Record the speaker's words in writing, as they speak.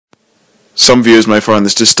Some viewers may find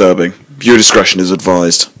this disturbing. Viewer discretion is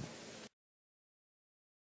advised.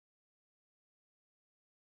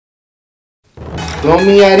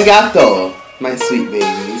 Domi arigato, my sweet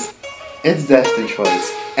babies. It's Destin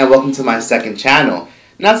Choice, and welcome to my second channel.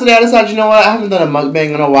 Now today I decided, you know what, I haven't done a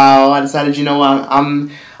mukbang in a while. I decided, you know what, I'm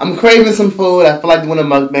craving some food. I feel like doing a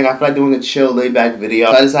mukbang. I feel like doing a chill, laid-back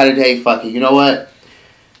video. So I decided, hey, fuck it, you know what?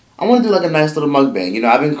 I want to do like a nice little mukbang. You know,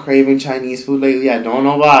 I've been craving Chinese food lately. I don't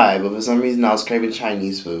know why, but for some reason I was craving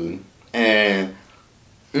Chinese food. And,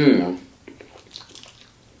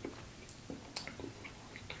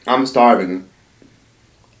 I'm starving.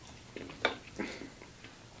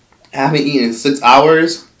 I haven't eaten in 6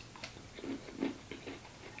 hours.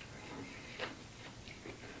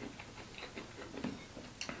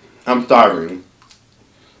 I'm starving.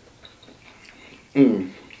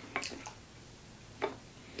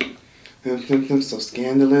 So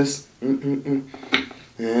scandalous. Let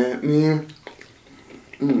me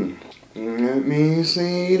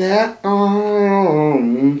see that.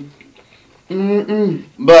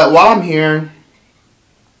 But while I'm here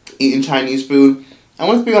eating Chinese food, I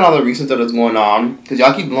want to speak on all the recent stuff that's going on, because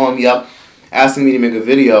y'all keep blowing me up, asking me to make a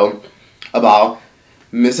video about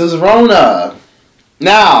Mrs. Rona.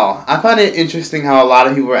 Now, I find it interesting how a lot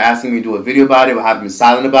of people are asking me to do a video about it, but have been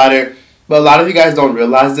silent about it. But a lot of you guys don't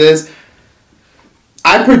realize this.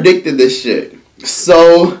 I predicted this shit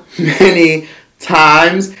so many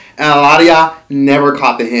times, and a lot of y'all never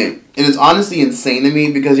caught the hint. And it's honestly insane to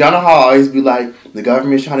me, because y'all know how I always be like, the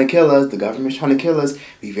government's trying to kill us, the government's trying to kill us,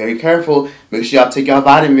 be very careful, make sure y'all take y'all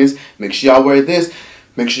vitamins, make sure y'all wear this,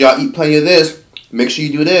 make sure y'all eat plenty of this, make sure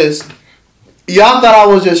you do this. Y'all thought I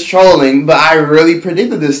was just trolling, but I really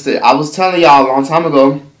predicted this shit. I was telling y'all a long time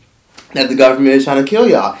ago that the government is trying to kill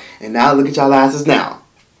y'all, and now look at y'all asses now.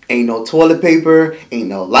 Ain't no toilet paper, ain't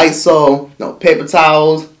no Lysol, no paper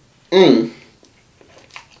towels. I'm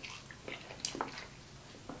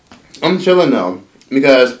chilling though,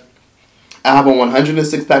 because I have a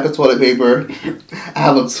 106 pack of toilet paper, I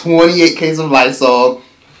have a 28 case of Lysol,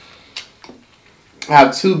 I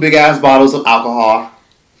have 2 big ass bottles of alcohol,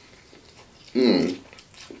 and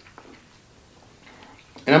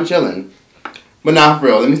I'm chilling. But now for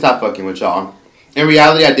real, let me stop fucking with y'all. In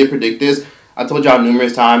reality, I did predict this. I told y'all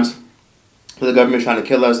numerous times that the government's trying to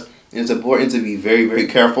kill us, and it's important to be very, very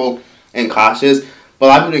careful and cautious. But a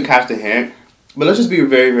lot of people didn't catch the hint. But let's just be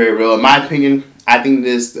very, very real. In my opinion, I think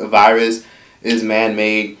this virus is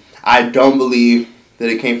man-made. I don't believe that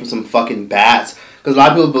it came from some fucking bats. Because a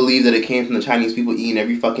lot of people believe that it came from the Chinese people eating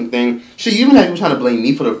every fucking thing. Shit, you even had people trying to blame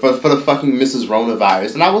me for the fucking Mrs. Rona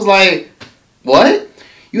virus. And I was like, what?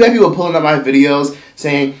 You have people pulling up my videos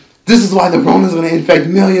saying, this is why the Rona's going to infect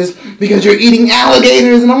millions, because you're eating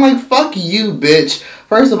alligators. And I'm like, fuck you, bitch.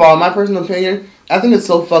 First of all, in my personal opinion, I think it's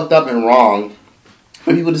so fucked up and wrong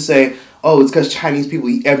for people to say, oh, it's because Chinese people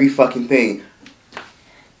eat every fucking thing.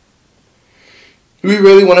 Do we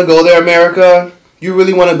really want to go there, America? You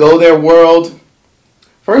really want to go there, world?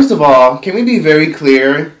 First of all, can we be very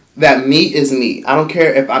clear that meat is meat? I don't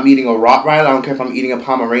care if I'm eating a Rottweiler. I don't care if I'm eating a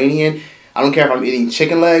Pomeranian. I don't care if I'm eating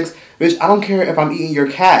chicken legs. Bitch, I don't care if I'm eating your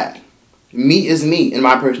cat. Meat is meat, in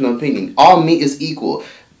my personal opinion. All meat is equal.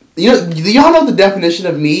 You know, do y'all know the definition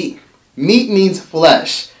of meat? Meat means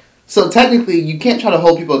flesh. So technically, you can't try to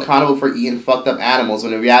hold people accountable for eating fucked up animals,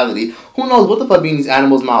 when in reality, who knows what the fuck be in these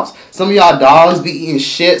animals' mouths? Some of y'all dogs be eating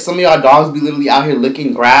shit. Some of y'all dogs be literally out here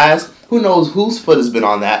licking grass. Who knows whose foot has been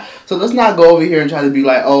on that? So let's not go over here and try to be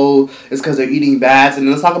like, oh, it's because they're eating bats. And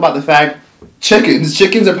let's talk about the fact, chickens.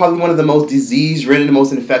 Chickens are probably one of the most disease-ridden,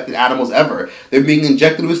 most infected animals ever. They're being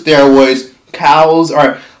injected with steroids. Cows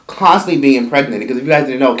are constantly being impregnated. Because if you guys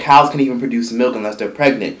didn't know, cows can't even produce milk unless they're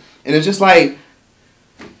pregnant. And it's just like,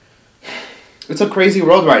 it's a crazy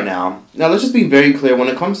world right now. Now, let's just be very clear. When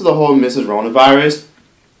it comes to the whole Mrs. Rona virus,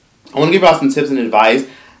 I want to give y'all some tips and advice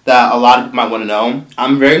that a lot of people might want to know.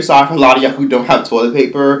 I'm very sorry for a lot of y'all who don't have toilet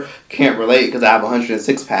paper, can't relate, because I have a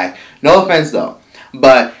 106 pack. No offense, though.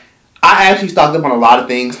 But I actually stocked up on a lot of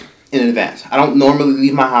things in advance. I don't normally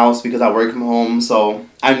leave my house because I work from home, so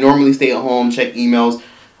I normally stay at home, check emails,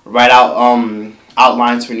 write out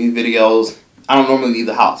outlines for new videos. I don't normally leave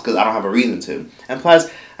the house because I don't have a reason to. And plus,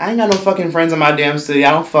 I ain't got no fucking friends in my damn city. I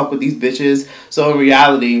don't fuck with these bitches. So in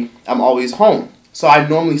reality, I'm always home. So I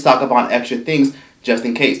normally stock up on extra things just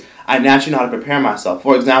in case. I naturally know how to prepare myself.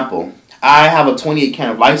 For example, I have a 28 can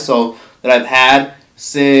of Lysol that I've had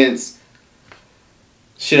since,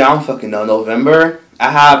 shit, I don't fucking know, November.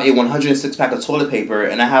 I have a 106 pack of toilet paper,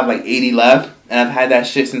 and I have like 80 left, and I've had that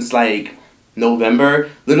shit since like November,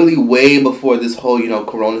 literally way before this whole,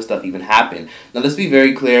 corona stuff even happened. Now, let's be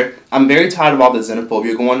very clear. I'm very tired of all the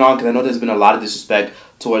xenophobia going on because I know there's been a lot of disrespect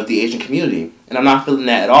towards the Asian community, and I'm not feeling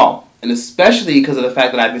that at all. And especially because of the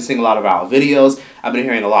fact that I've been seeing a lot of our videos, I've been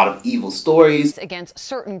hearing a lot of evil stories against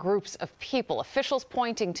certain groups of people. Officials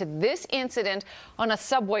pointing to this incident on a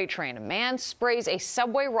subway train. A man sprays a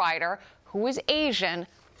subway rider who is Asian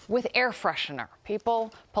with air freshener.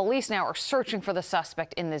 Police now are searching for the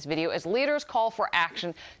suspect in this video as leaders call for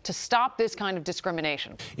action to stop this kind of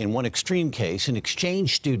discrimination. In one extreme case, an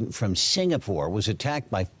exchange student from Singapore was attacked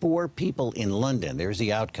by 4 people in London. There's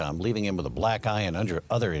the outcome, leaving him with a black eye and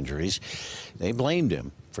other injuries. They blamed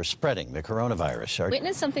him for spreading the coronavirus.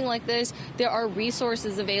 Witness something like this, there are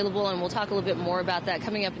resources available, and we'll talk a little bit more about that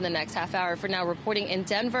coming up in the next half hour. For now, reporting in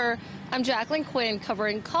Denver, I'm Jacqueline Quinn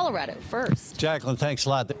covering Colorado First. Jacqueline, thanks a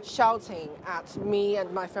lot. Shouting at me and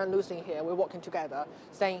my friend Lucy here, we're walking together,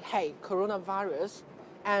 saying, hey, coronavirus,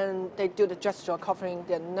 and they do the gesture covering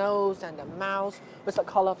their nose and their mouth with the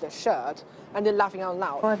color of their shirt, and they're laughing out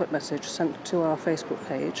loud. Private message sent to our Facebook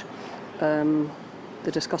page.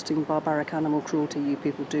 The disgusting barbaric animal cruelty you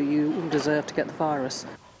people do, you all deserve to get the virus.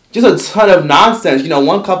 Just a ton of nonsense.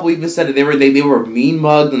 One couple even said that they were mean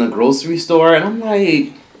mugged in the grocery store, and I'm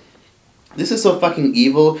like, this is so fucking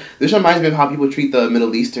evil. This reminds me of how people treat the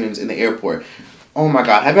Middle Easterns in the airport. Oh my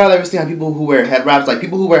god, have y'all ever seen how people who wear head wraps, like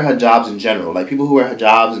people who wear hijabs in general, like people who wear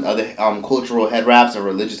hijabs and other cultural head wraps or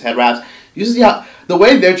religious head wraps, you see how the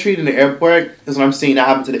way they're treated in the airport is what I'm seeing now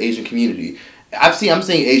happen to the Asian community. I'm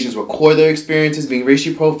seeing Asians record their experiences being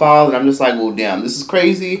racially profiled, and I'm just like, well, damn, this is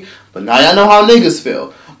crazy, but now y'all know how niggas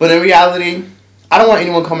feel. But in reality, I don't want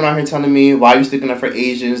anyone coming out here telling me why you're sticking up for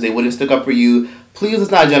Asians, they wouldn't stick up for you. Please,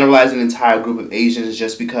 let's not generalize an entire group of Asians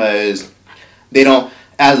just because they don't,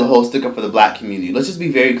 as a whole, stick up for the black community. Let's just be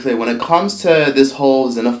very clear. When it comes to this whole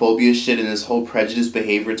xenophobia shit and this whole prejudice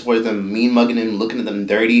behavior towards them, mean mugging them, looking at them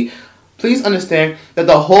dirty, please understand that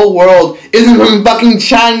the whole world isn't from fucking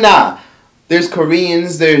China. There's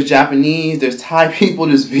Koreans, there's Japanese, there's Thai people,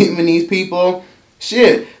 there's Vietnamese people.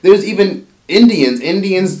 Shit, there's even Indians.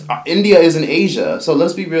 India is in Asia. So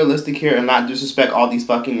let's be realistic here and not disrespect all these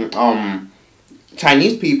fucking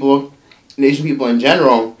Chinese people and Asian people in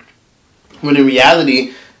general. When in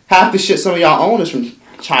reality, half the shit some of y'all own is from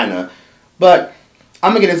China. But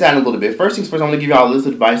I'm going to get into that in a little bit. First things first, I'm going to give y'all a list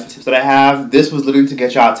of advice and tips that I have. This was literally to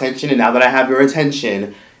get y'all attention. And now that I have your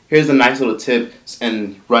attention, here's a nice little tips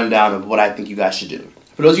and rundown of what I think you guys should do.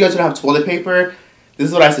 For those of you guys who don't have toilet paper, this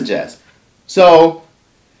is what I suggest. So,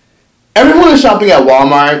 everyone is shopping at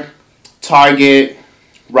Walmart, Target,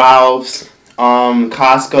 Ralph's,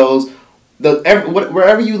 Costco's,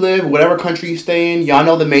 wherever you live, whatever country you stay in, y'all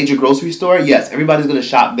know the major grocery store? Yes, everybody's going to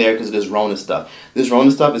shop there because of this Rona stuff. This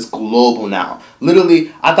Rona stuff is global now.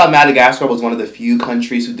 Literally, I thought Madagascar was one of the few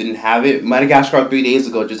countries who didn't have it. Madagascar 3 days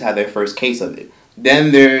ago just had their first case of it.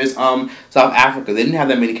 Then there's South Africa. They didn't have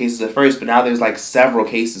that many cases at first, but now there's like several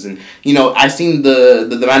cases. And, I've seen the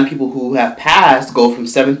amount of people who have passed go from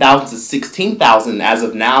 7,000 to 16,000 as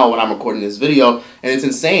of now when I'm recording this video. And it's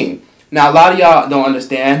insane. Now, a lot of y'all don't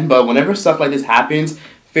understand, but whenever stuff like this happens,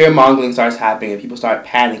 fear-mongering starts happening and people start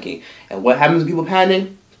panicking. And what happens when people panic?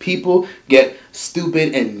 People get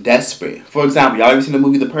stupid and desperate. For example, y'all ever seen the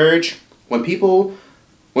movie The Purge? When people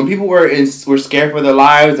were scared for their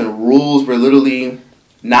lives and rules were literally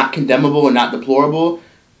not condemnable and not deplorable,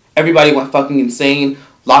 everybody went fucking insane,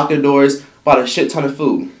 locked their doors, bought a shit ton of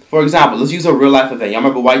food. For example, let's use a real life event. Y'all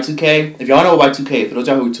remember Y2K? If y'all know Y2K, for those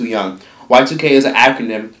of y'all who are too young, Y2K is an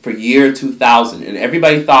acronym for year 2000. And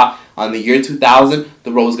everybody thought on the year 2000,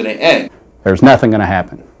 the world was going to end. There's nothing going to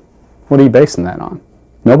happen. What are you basing that on?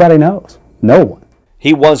 Nobody knows. No one.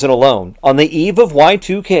 He wasn't alone. On the eve of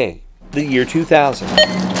Y2K, the year 2000,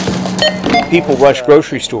 people rushed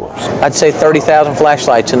grocery stores. I'd say 30,000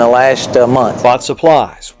 flashlights in the last month. Bought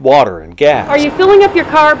supplies, water, and gas. Are you filling up your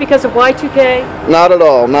car because of Y2K? Not at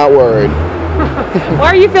all. Not worried. Why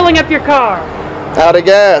are you filling up your car? Out of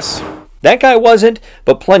gas. That guy wasn't,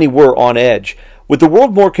 but plenty were on edge. With the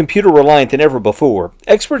world more computer-reliant than ever before,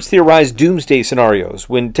 experts theorized doomsday scenarios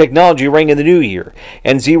when technology rang in the new year,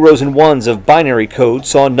 and zeros and ones of binary code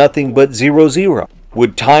saw nothing but 0-0.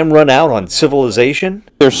 Would time run out on civilization?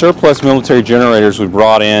 Their surplus military generators were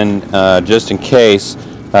brought in just in case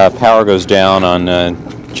power goes down on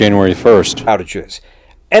January 1st. Outages.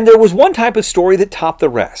 And there was one type of story that topped the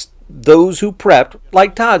rest. Those who prepped,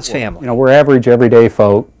 like Todd's family. We're average, everyday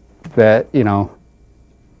folk that,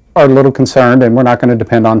 are a little concerned, and we're not going to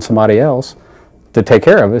depend on somebody else to take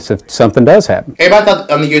care of us if something does happen. Everybody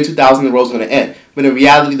thought on the year 2000 the world was going to end. But in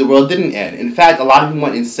reality, the world didn't end. In fact, a lot of people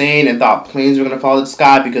went insane and thought planes were going to fall out of the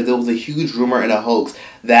sky because there was a huge rumor and a hoax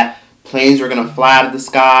that planes were going to fly out of the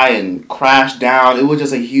sky and crash down. It was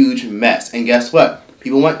just a huge mess. And guess what?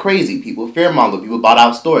 People went crazy. People fearmongered. People bought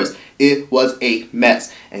out stores. It was a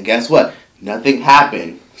mess. And guess what? Nothing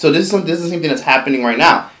happened. So this is the same thing that's happening right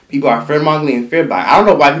now. People are fear-mongering and fear-buying. I don't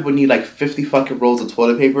know why people need like 50 fucking rolls of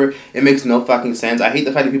toilet paper. It makes no fucking sense. I hate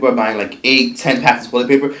the fact that people are buying like 8, 10 packs of toilet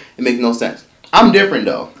paper. It makes no sense. I'm different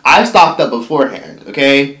though. I stocked up beforehand,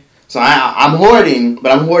 okay? So I'm hoarding,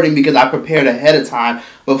 but I'm hoarding because I prepared ahead of time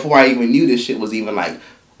before I even knew this shit was even like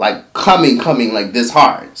coming like this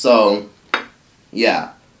hard. So,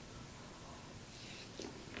 yeah.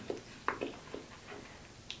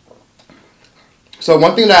 So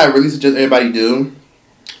one thing that I really suggest everybody do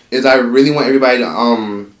is I really want everybody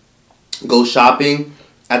to go shopping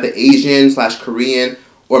at the Asian/Korean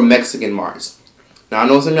or Mexican marts. Now I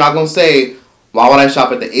know some of y'all gonna say, why would I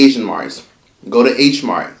shop at the Asian marts? Go to H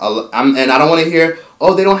Mart. And I don't want to hear,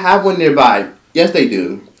 oh, they don't have one nearby. Yes, they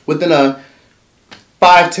do. Within a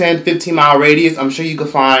 5, 10, 15 mile radius, I'm sure you could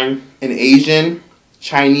find an Asian,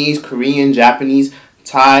 Chinese, Korean, Japanese,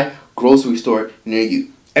 Thai grocery store near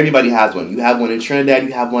you. Everybody has one. You have one in Trinidad,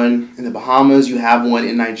 you have one in the Bahamas, you have one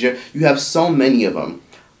in Nigeria. You have so many of them.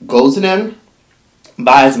 Go to them,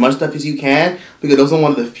 buy as much stuff as you can, because those are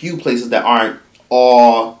one of the few places that aren't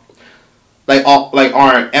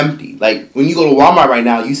aren't empty. Like when you go to Walmart right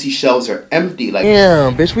now, you see shelves are empty. Like,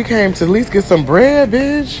 damn, bitch, we came to at least get some bread,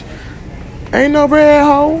 bitch. Ain't no bread,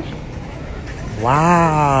 hoe.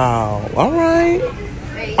 Wow. All right.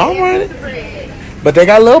 All right. But they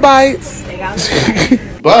got little bites.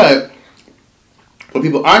 But what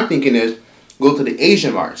people aren't thinking is go to the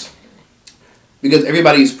Asian marts, because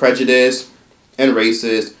everybody's prejudiced and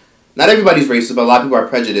racist. Not everybody's racist, but a lot of people are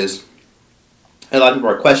prejudiced and a lot of people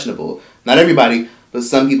are questionable. Not everybody, but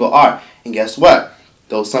some people are. And guess what?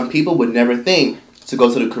 Those some people would never think to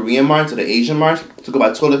go to the Korean marts or the Asian marts to go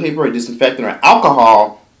buy toilet paper or disinfectant or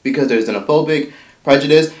alcohol because they're xenophobic,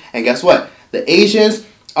 prejudice. And guess what? The Asians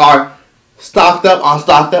are stocked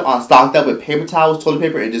up with paper towels, toilet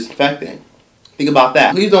paper, and disinfectant. Think about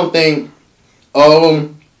that. Please don't think,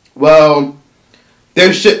 oh, well,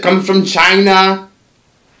 their shit comes from China.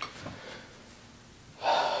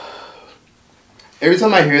 Every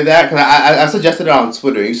time I hear that, because I suggested it on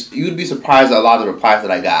Twitter, you'd be surprised at a lot of the replies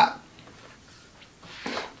that I got.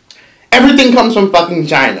 Everything comes from fucking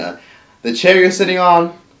China. The chair you're sitting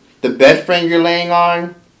on, the bed frame you're laying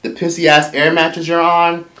on, the pissy ass air mattress you're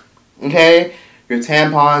on, okay? Your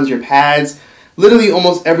tampons, your pads, literally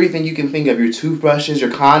almost everything you can think of, your toothbrushes,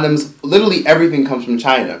 your condoms, literally everything comes from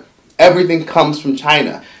China. Everything comes from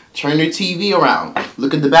China. Turn your TV around.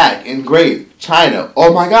 Look at the back. Engraved. China.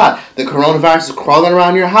 Oh my God. The coronavirus is crawling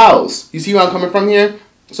around your house. You see where I'm coming from here?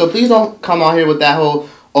 So please don't come out here with that whole,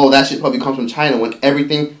 oh, that shit probably comes from China, when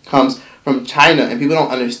everything comes from China. And people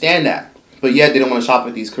don't understand that. But yet they don't want to shop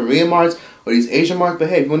at these Korean marts or these Asian marts. But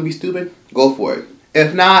hey, if you want to be stupid, go for it.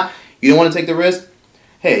 If not, you don't want to take the risk,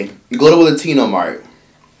 hey, you go to a Latino mart.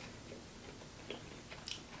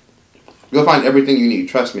 You'll find everything you need.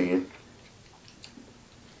 Trust me.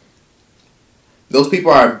 Those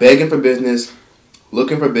people are begging for business,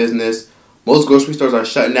 looking for business. Most grocery stores are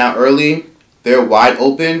shutting down early. They're wide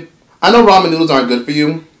open. I know ramen noodles aren't good for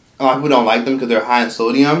you. A lot of people don't like them because they're high in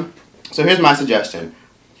sodium. So here's my suggestion.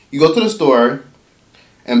 You go to the store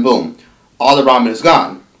and boom, all the ramen is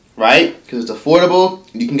gone, right? Because it's affordable.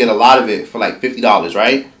 You can get a lot of it for like $50,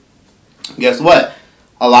 right? Guess what?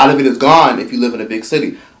 A lot of it is gone if you live in a big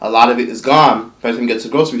city. A lot of it is gone by the time you get to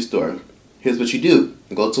the grocery store. Here's what you do.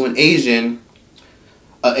 You go to an Asian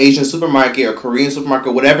supermarket or Korean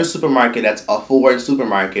supermarket, whatever supermarket that's a full-word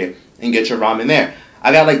supermarket, and get your ramen there.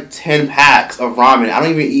 I got like 10 packs of ramen. I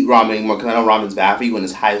don't even eat ramen anymore because I know ramen's bad for you when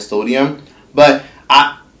it's high in sodium. But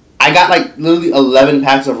I got like literally 11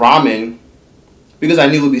 packs of ramen because I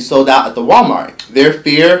knew it would be sold out at the Walmart. Their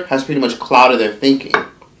fear has pretty much clouded their thinking.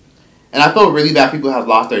 And I feel really bad people have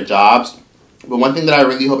lost their jobs. But one thing that I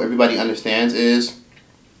really hope everybody understands is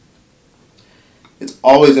it's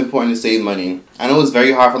always important to save money. I know it's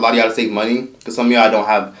very hard for a lot of y'all to save money because some of y'all don't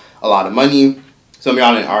have a lot of money. Some of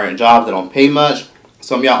y'all are in jobs that don't pay much.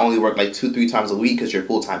 Some of y'all only work like 2-3 times a week because you're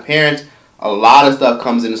full-time parents. A lot of stuff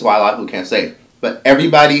comes in. That's why a lot of people can't save. But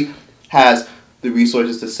everybody has the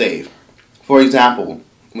resources to save. For example,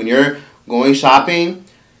 when you're going shopping,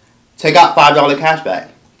 take out $5 cash back.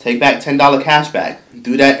 Take back $10 cash back.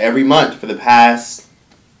 Do that every month for the past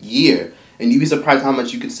year. And you'd be surprised how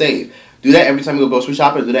much you could save. Do that every time you go grocery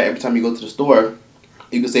shopping. Do that every time you go to the store.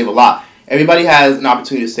 You can save a lot. everybody has an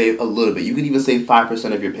opportunity to save a little bit. You could even save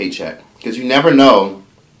 5% of your paycheck because you never know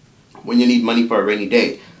when you need money for a rainy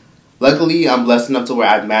day. Luckily, I'm blessed enough to where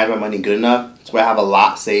I've managed my money good enough to where I have a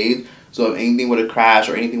lot saved. So if anything were to crash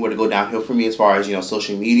or anything were to go downhill for me as far as, you know,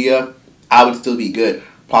 social media, I would still be good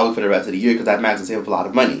probably for the rest of the year because I've managed to save up a lot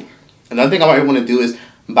of money. Another thing I want everyone to do is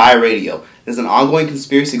buy radio. There's an ongoing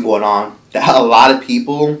conspiracy going on that a lot of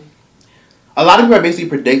people are basically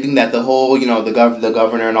predicting that the whole, you know, the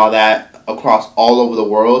governor and all that across all over the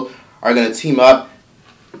world are going to team up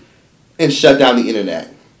and shut down the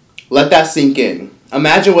internet. Let that sink in.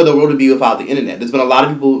 Imagine where the world would be without the internet. There's been a lot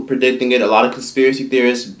of people predicting it. A lot of conspiracy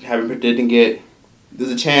theorists have been predicting it.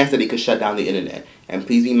 There's a chance that it could shut down the internet. And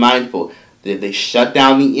please be mindful that if they shut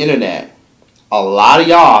down the internet, a lot of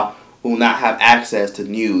y'all will not have access to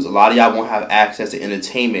news. A lot of y'all won't have access to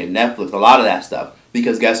entertainment, Netflix, a lot of that stuff.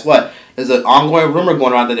 Because guess what? There's an ongoing rumor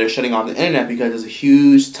going around that they're shutting off the internet because there's a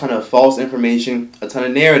huge ton of false information, a ton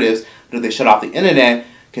of narratives. But if they shut off the internet,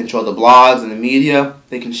 control the blogs and the media,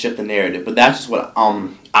 they can shift the narrative. But that's just what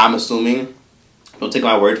I'm assuming. Don't take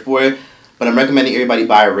my word for it. But I'm recommending everybody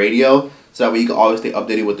buy a radio so that way you can always stay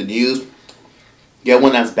updated with the news. Get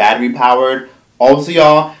one that's battery powered. Also,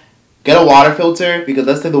 y'all, get a water filter because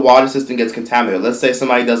let's say the water system gets contaminated. Let's say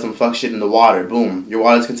somebody does some fuck shit in the water. Boom. Your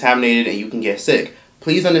water's contaminated and you can get sick.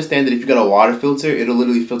 Please understand that if you get a water filter, it'll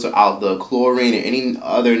literally filter out the chlorine and any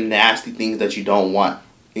other nasty things that you don't want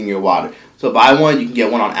in your water. So buy one. You can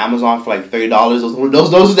get one on Amazon for like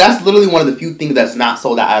 $30. That's literally one of the few things that's not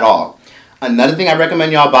sold out at all. Another thing I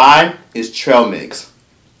recommend y'all buy is trail mix.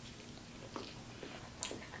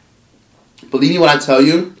 Believe me when I tell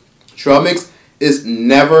you, trail mix is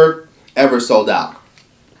never ever sold out.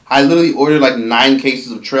 I literally ordered like 9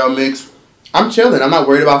 cases of trail mix. I'm chilling. I'm not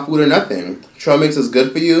worried about food or nothing. Trail mix is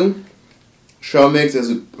good for you. Trail mix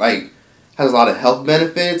is like has a lot of health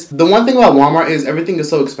benefits. The one thing about Walmart is everything is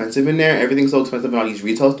so expensive in there. Everything's so expensive in all these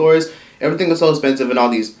retail stores. Everything is so expensive in all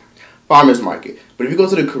these farmers market. But if you go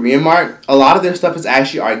to the Korean mart, a lot of their stuff is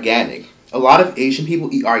actually organic. A lot of Asian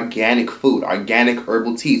people eat organic food, organic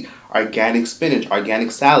herbal teas, organic spinach,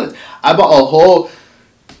 organic salads. I bought a whole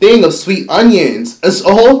thing of sweet onions. It's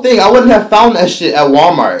a whole thing. I wouldn't have found that shit at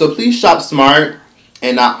Walmart. So please shop smart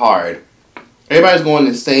and not hard. Everybody's going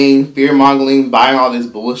insane, fear-mongering, buying all this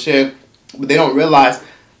bullshit. But they don't realize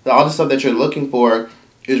that all the stuff that you're looking for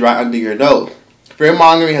is right under your nose.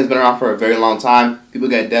 Fear-mongering has been around for a very long time. People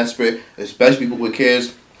get desperate, especially people with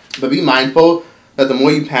kids. But be mindful that the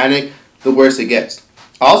more you panic, the worse it gets.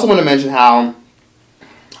 I also want to mention how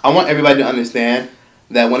I want everybody to understand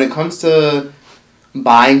that when it comes to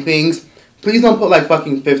buying things, please don't put like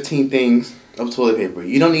fucking 15 things of toilet paper.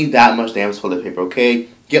 You don't need that much damn toilet paper, okay?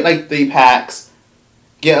 Get like 3 packs.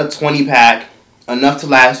 Get a 20 pack. Enough to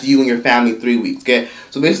last you and your family 3 weeks.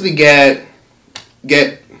 So basically get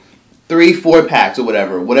 3-4 packs or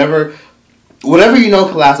whatever you know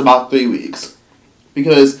can last about 3 weeks,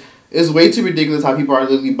 because it's way too ridiculous how people are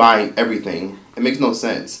literally buying everything. It makes no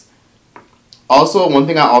sense. Also, one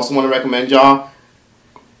thing I also want to recommend y'all,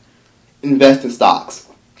 invest in stocks.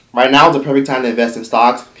 Right now is the perfect time to invest in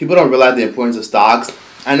stocks. People don't realize the importance of stocks.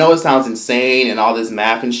 I know it sounds insane and all this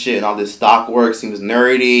math and shit and all this stock work seems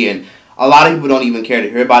nerdy, and a lot of people don't even care to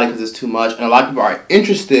hear about it because it's too much. And a lot of people are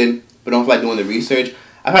interested but don't feel like doing the research.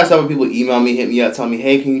 I've had several people email me, hit me up, tell me,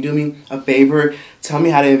 hey, can you do me a favor? Tell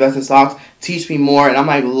me how to invest in stocks. Teach me more. And I'm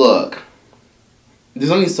like, look,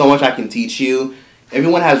 there's only so much I can teach you.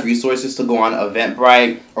 Everyone has resources to go on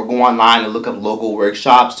Eventbrite or go online and look up local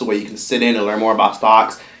workshops to where you can sit in and learn more about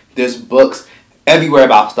stocks. There's books everywhere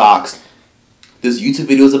about stocks. There's YouTube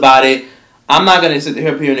videos about it. I'm not going to sit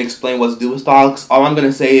here and explain what to do with stocks. All I'm going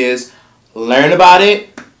to say is learn about it,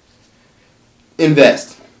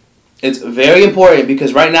 invest. It's very important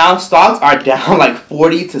because right now stocks are down like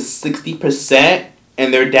 40 to 60%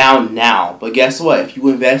 and they're down now. But guess what? If you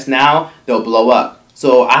invest now, they'll blow up.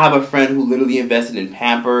 So I have a friend who literally invested in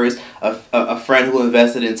Pampers, a friend who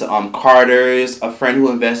invested into Carter's, a friend who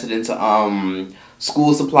invested into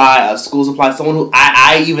school supply, someone who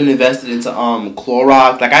I even invested into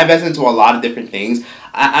Clorox. Like I invested into a lot of different things.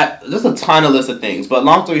 Just a ton of list of things. But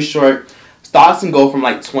long story short, stocks can go from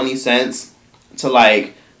like 20 cents to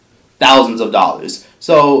like thousands of dollars.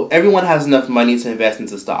 So everyone has enough money to invest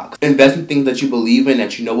into stocks. Invest in things that you believe in,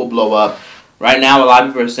 that you know will blow up. Right now, a lot of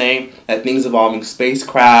people are saying that things involving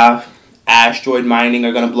spacecraft, asteroid mining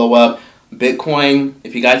are going to blow up. Bitcoin,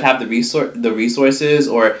 if you guys have the resources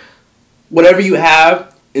or whatever you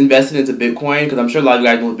have, invested into Bitcoin, because I'm sure a lot of you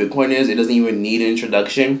guys know what Bitcoin is. It doesn't even need an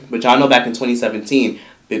introduction. But y'all know back in 2017,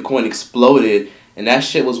 Bitcoin exploded, and that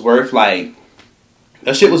shit was worth like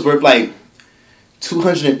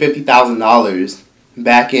 $250,000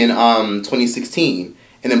 back in 2016,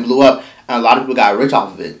 and it blew up, and a lot of people got rich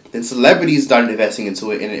off of it. Then celebrities started investing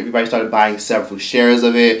into it, and everybody started buying several shares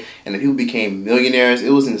of it, and then people became millionaires.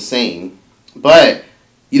 It was insane. But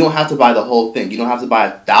you don't have to buy the whole thing. You don't have to buy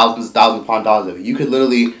thousands upon dollars of it. You could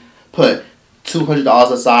literally put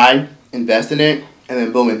 $200 aside, invest in it, and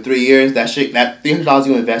then boom, in 3 years, that $300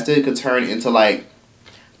 you invested could turn into like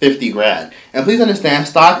 50 grand. And please understand,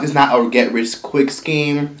 stock is not a get rich quick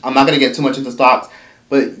scheme. I'm not going to get too much into stocks,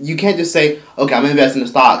 but you can't just say, okay, I'm going to invest in the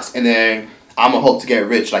stocks and then I'm going to hope to get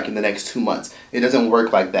rich like in the next 2 months. It doesn't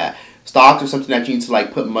work like that. Stocks are something that you need to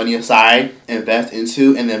like put money aside, invest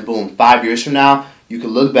into, and then boom, 5 years from now, you can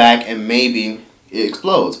look back and maybe it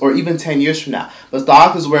explodes, or even 10 years from now. But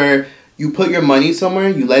stocks is where you put your money somewhere,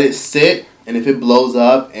 you let it sit, and if it blows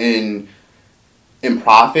up in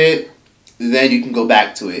profit, then you can go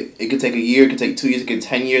back to it. It could take a year, it could take 2 years, it could take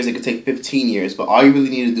 10 years, it could take 15 years, but all you really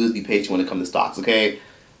need to do is be patient when it comes to stocks, okay?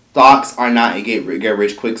 Stocks are not a get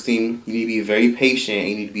rich quick scheme. You need to be very patient, and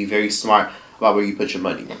you need to be very smart about where you put your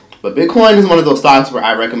money. But Bitcoin is one of those stocks where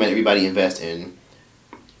I recommend everybody invest in.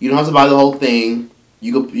 You don't have to buy the whole thing.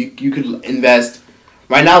 You could invest.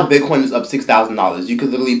 Right now, Bitcoin is up $6,000. You could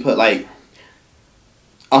literally put like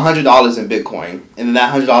 $100 in Bitcoin, and then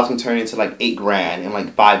that $100 can turn into like 8 grand in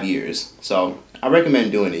like 5 years. So I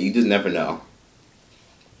recommend doing it. You just never know.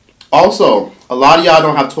 Also, a lot of y'all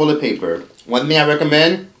don't have toilet paper. One thing I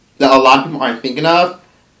recommend that a lot of people aren't thinking of,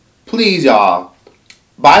 please y'all,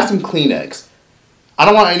 buy some Kleenex. I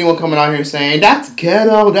don't want anyone coming out here saying, that's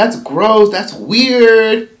ghetto, that's gross, that's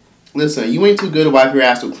weird. Listen, you ain't too good to wipe your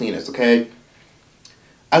ass with Kleenex, okay?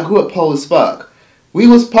 I grew up poor as fuck. We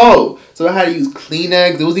was poor, so I had to use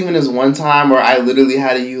Kleenex. There was even this one time where I literally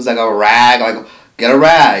had to use like a rag, like get a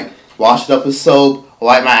rag, wash it up with soap,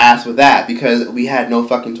 wipe my ass with that, because we had no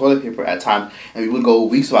fucking toilet paper at times, and we would go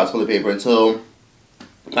weeks without toilet paper until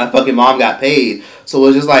my fucking mom got paid. So it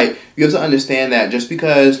was just like, you have to understand that just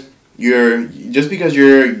because you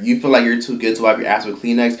feel like you're too good to wipe your ass with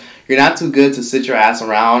Kleenex, you're not too good to sit your ass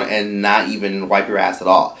around and not even wipe your ass at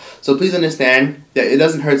all. So please understand that it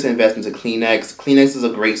doesn't hurt to invest into Kleenex. Kleenex is a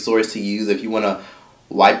great source to use if you want to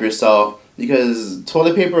wipe yourself, because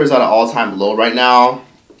toilet paper is at an all-time low right now,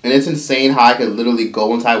 and it's insane how I could literally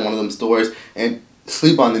go inside one of them stores and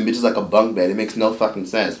sleep on them bitches like a bunk bed. It makes no fucking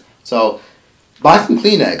sense. So buy some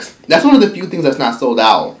Kleenex. That's one of the few things that's not sold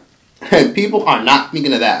out, and people are not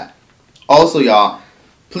thinking of that. Also, y'all,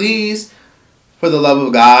 please, for the love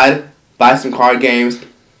of God, buy some card games,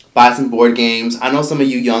 buy some board games. I know some of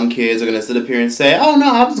you young kids are going to sit up here and say, oh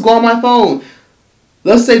no, I'll just go on my phone.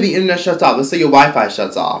 Let's say the internet shuts off. Let's say your Wi-Fi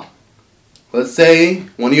shuts off. Let's say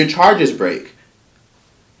one of your chargers break.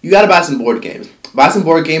 You got to buy some board games. Buy some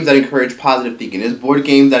board games that encourage positive thinking. There's board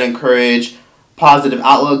games that encourage positive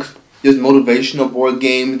outlooks. There's motivational board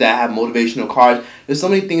games that have motivational cards. There's so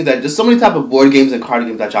many things there's so many type of board games and card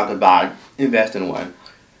games that y'all could buy. Invest in one.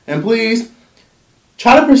 And please,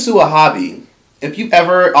 try to pursue a hobby. If you've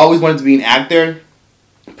ever always wanted to be an actor,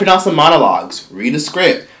 put out some monologues. Read a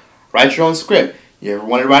script. Write your own script. You ever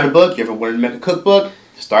wanted to write a book? You ever wanted to make a cookbook?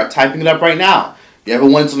 Start typing it up right now. You ever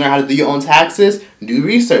wanted to learn how to do your own taxes? Do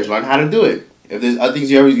research. Learn how to do it. If there's other things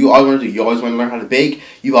you always want to do, you always want to learn how to bake.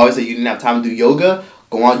 You've always said you didn't have time to do yoga.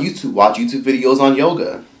 Go on YouTube. Watch YouTube videos on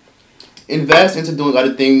yoga. Invest into doing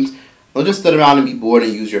other things. Don't just sit around and be bored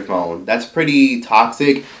and use your phone. That's pretty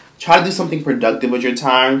toxic. Try to do something productive with your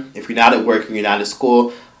time. If you're not at work and you're not at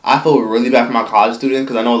school, I feel really bad for my college students,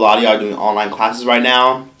 because I know a lot of y'all are doing online classes right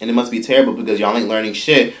now, and it must be terrible because y'all ain't learning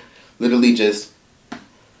shit. Literally just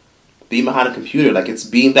being behind a computer. Like, it's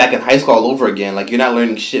being back in high school all over again. Like, you're not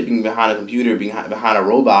learning shit being behind a computer, being behind a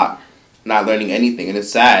robot, not learning anything, and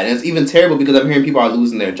it's sad. And it's even terrible because I'm hearing people are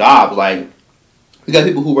losing their jobs. Like, you got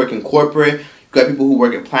people who work in corporate, you got people who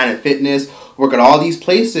work at Planet Fitness, work at all these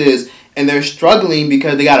places, and they're struggling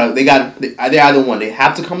because they either one, they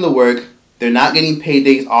have to come to work, they're not getting paid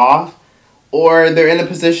days off, or they're in a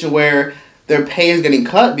position where their pay is getting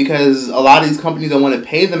cut because a lot of these companies don't want to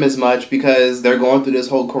pay them as much because they're going through this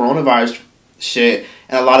whole coronavirus shit,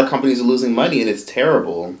 and a lot of companies are losing money, and it's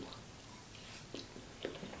terrible.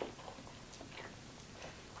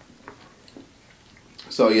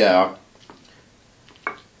 So yeah,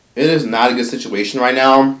 it is not a good situation right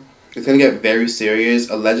now. It's going to get very serious.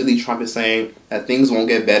 Allegedly, Trump is saying that things won't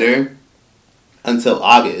get better until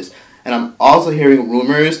August. And I'm also hearing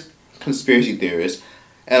rumors, conspiracy theorists,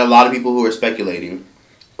 and a lot of people who are speculating,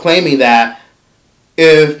 claiming that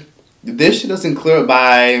if this shit doesn't clear up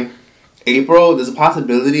by April, there's a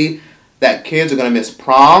possibility that kids are going to miss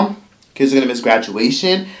prom, kids are going to miss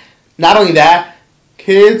graduation. Not only that,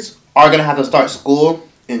 kids are going to have to start school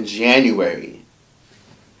in January.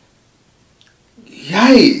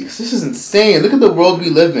 Yikes, this is insane. Look at the world we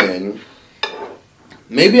live in.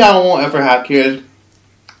 Maybe I won't ever have kids.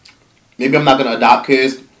 Maybe I'm not going to adopt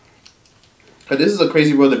kids. Because this is a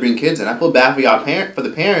crazy world to bring kids in. I feel bad for y'all for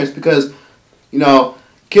the parents because, you know,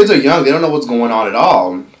 kids are young. They don't know what's going on at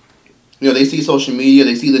all. You know, they see social media,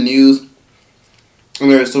 they see the news,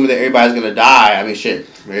 and they're assuming that everybody's going to die. I mean, shit,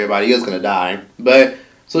 everybody is going to die. But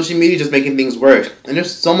social media is just making things worse. And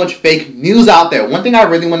there's so much fake news out there. One thing I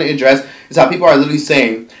really want to address is how people are literally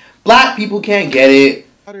saying, black people can't get it.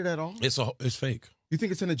 Not it at all. It's fake. You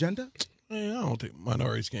think it's an agenda? Man, I don't think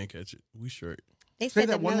minorities can't catch it. We straight. They say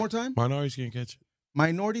that one more time. Minorities can't catch it.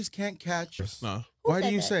 Minorities can't catch. Nah. Why do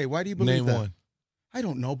you say? Why do you believe that? Name one. I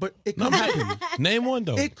don't know, but it could happen. Name one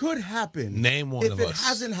though. It could happen. Name one if of it us.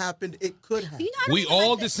 hasn't happened, it could happen. You know, We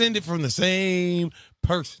all descended from the same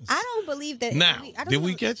persons. I don't believe that. Now, I don't did know.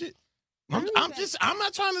 we catch it? I'm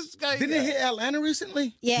not trying to. Didn't it hit Atlanta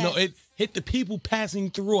recently? Yeah. No, it hit the people passing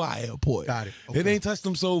through our airport. Got it. It ain't touched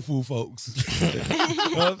them soul food folks.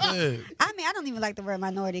 You know what I'm saying? I mean, I don't even like the word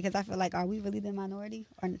minority because I feel like, are we really the minority?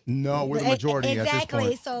 Or No, we're the majority at this exactly.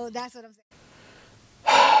 point. So that's what I'm saying.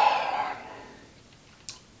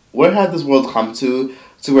 Where has this world come to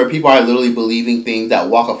where people are literally believing things that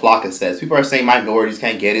Waka Flocka says? People are saying minorities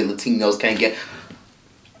can't get it, Latinos can't get it.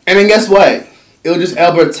 And then guess what? It was just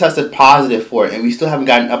Albert tested positive for it, and we still haven't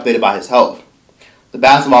gotten an update about his health. The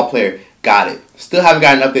basketball player got it. Still haven't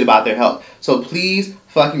gotten an update about their health. So please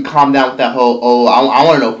fucking calm down with that whole, I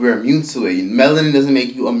want to know if we're immune to it. Melanin doesn't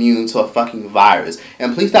make you immune to a fucking virus.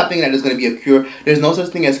 And please stop thinking that there's going to be a cure. There's no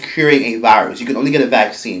such thing as curing a virus. You can only get a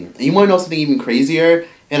vaccine. And you want to know something even crazier?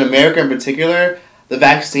 In America in particular, the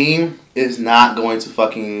vaccine is not going to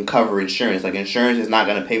fucking cover insurance. Like, insurance is not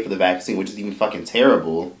going to pay for the vaccine, which is even fucking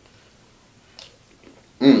terrible.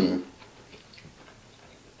 A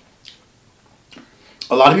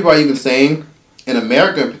lot of people are even saying, in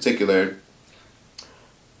America in particular,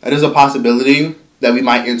 that there's a possibility that we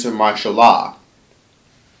might enter martial law.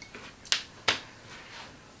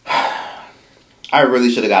 I really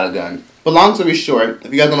should have got a gun. But long story short,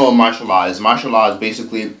 if you guys don't know what martial law is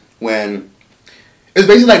basically when... It's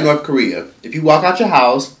basically like North Korea. If you walk out your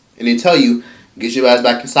house and they tell you, get your ass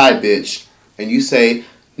back inside, bitch, and you say,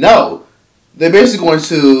 no, they're basically going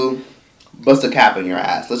to bust a cap in your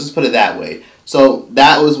ass. Let's just put it that way. So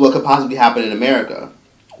that was what could possibly happen in America,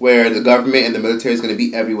 where the government and the military is going to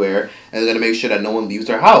be everywhere, and they're going to make sure that no one leaves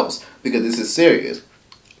their house, because this is serious.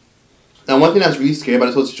 Now, one thing that's really scary about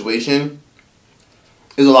this whole situation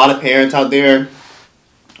is a lot of parents out there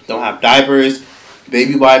don't have diapers,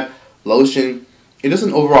 baby wipe, lotion. It's just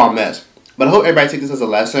an overall mess. But I hope everybody takes this as a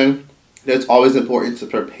lesson that it's always important to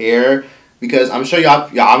prepare, because I'm sure y'all,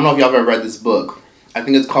 I don't know if y'all ever read this book. I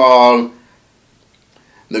think it's called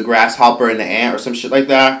The Grasshopper and the Ant or some shit like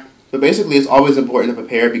that. But basically, it's always important to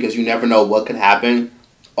prepare because you never know what could happen.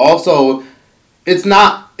 Also, it's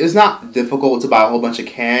not difficult to buy a whole bunch of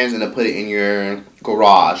cans and to put it in your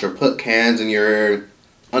garage or put cans in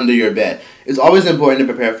under your bed. It's always important to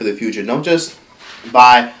prepare for the future. Don't just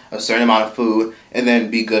buy a certain amount of food and then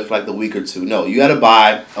be good for like the week or two. No, you gotta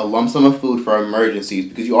buy a lump sum of food for emergencies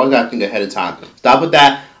because you always gotta think ahead of time. Stop with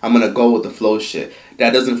that, I'm gonna go with the flow shit.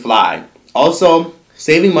 That doesn't fly. Also,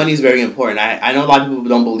 saving money is very important. I know a lot of people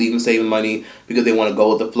don't believe in saving money because they want to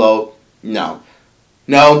go with the flow. No.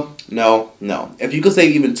 No, no, no. If you could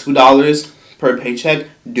save even $2 per paycheck,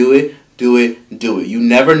 do it, do it, do it. You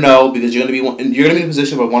never know because you're gonna be in a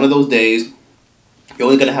position where one of those days you're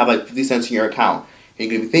only gonna have like 50 cents in your account. And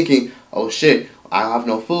you're gonna be thinking, oh shit, I have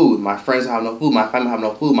no food. My friends have no food. My family have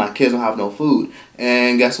no food. My kids don't have no food.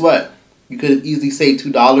 And guess what? You could have easily saved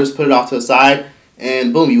 $2, put it off to the side,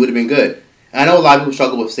 and boom, you would have been good. And I know a lot of people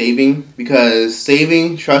struggle with saving because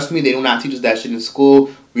saving, trust me, they do not teach us that shit in school.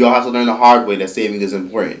 We all have to learn the hard way that saving is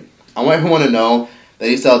important. I want everyone to know that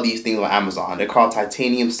they sell these things on Amazon. They're called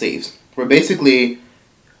titanium safes, where basically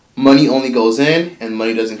money only goes in and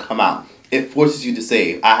money doesn't come out. It forces you to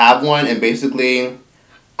save. I have one, and basically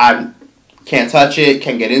I can't touch it,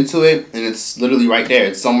 can't get into it, and it's literally right there.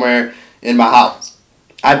 It's somewhere in my house.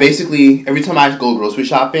 I basically, every time I go grocery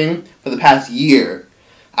shopping for the past year,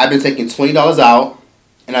 I've been taking $20 out,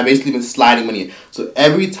 and I've basically been sliding money in. So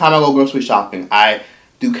every time I go grocery shopping, I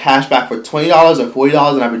do cash back for $20 or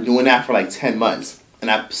 $40, and I've been doing that for like 10 months. And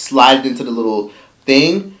I slide it into the little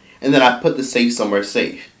thing, and then I put the safe somewhere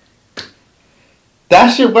safe. That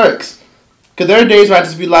shit works. Because there are days where I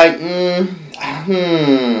just be like,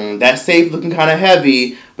 that safe looking kind of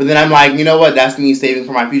heavy. But then I'm like, you know what? That's me saving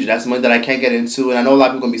for my future. That's money that I can't get into. And I know a lot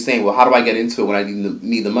of people are going to be saying, well, how do I get into it when I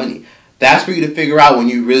need the money? That's for you to figure out when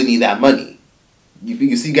you really need that money.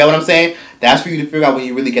 You see, get what I'm saying? That's for you to figure out when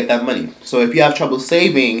you really get that money. So if you have trouble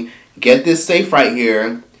saving, get this safe right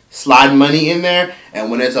here. Slide money in there,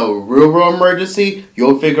 and when it's a real emergency,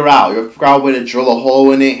 you'll figure out. You'll figure out a way to drill a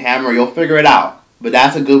hole in it, hammer. You'll figure it out. But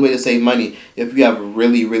that's a good way to save money if you have a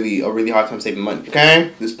really hard time saving money.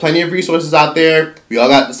 Okay? There's plenty of resources out there. We all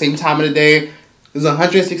got the same time of the day. There's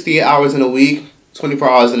 168 hours in a week, 24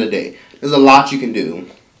 hours in a day. There's a lot you can do.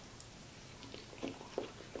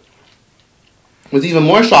 What's even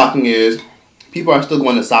more shocking is people are still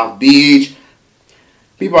going to South Beach.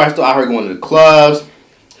 People are still out here going to the clubs,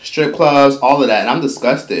 strip clubs, all of that. And I'm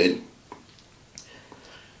disgusted.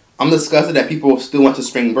 I'm disgusted that people still went to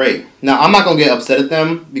spring break. Now, I'm not going to get upset at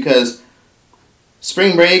them because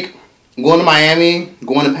spring break, going to Miami,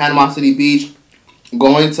 going to Panama City Beach,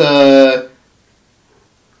 going to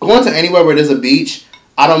anywhere where there's a beach,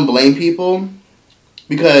 I don't blame people.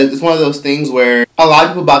 Because it's one of those things where a lot of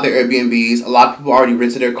people bought their Airbnbs, a lot of people already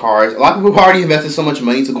rented their cars, a lot of people already invested so much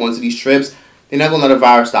money to go into these trips, they're not going to let a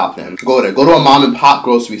virus stop them. Go there. Go to a mom and pop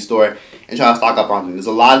grocery store and try to stock up on things. There's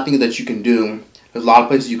a lot of things that you can do. There's a lot of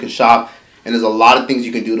places you can shop, and there's a lot of things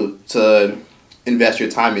you can do to invest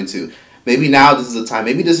your time into. Maybe now this is the time.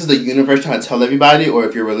 Maybe this is the universe trying to tell everybody, or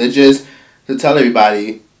if you're religious, to tell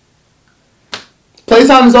everybody,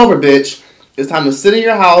 playtime is over, bitch. It's time to sit in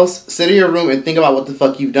your house, sit in your room, and think about what the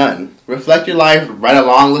fuck you've done. Reflect your life, write a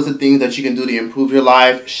long list of things that you can do to improve your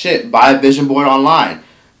life. Shit, buy a vision board online.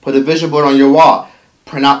 Put a vision board on your wall.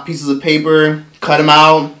 Print out pieces of paper, cut them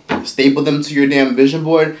out, staple them to your damn vision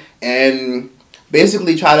board, and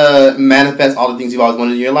basically try to manifest all the things you've always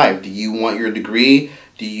wanted in your life. Do you want your degree?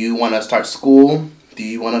 Do you want to start school? Do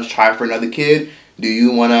you want to try for another kid? Do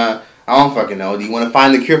you want to... I don't fucking know. Do you want to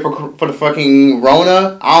find the cure for the fucking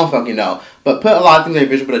Rona? I don't fucking know. But put a lot of things in your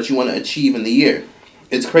vision board that you want to achieve in the year.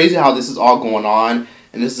 It's crazy how this is all going on,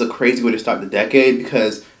 and this is a crazy way to start the decade,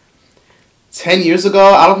 because 10 years ago,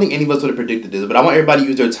 I don't think any of us would have predicted this, but I want everybody to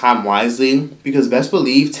use their time wisely, because best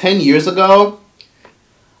believe, 10 years ago,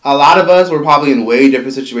 a lot of us were probably in way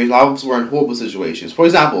different situations. A lot of us were in horrible situations. For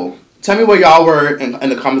example, tell me where y'all were in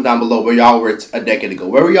the comments down below, where y'all were a decade ago.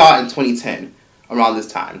 Where were y'all in 2010, around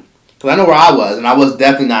this time? Because I know where I was, and I was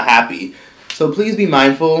definitely not happy. So please be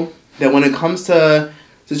mindful that when it comes to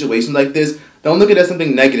situations like this, don't look at it as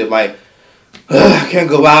something negative, like, can't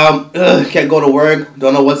go out, can't go to work,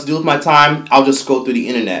 don't know what to do with my time, I'll just scroll through the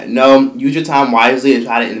internet. No, use your time wisely and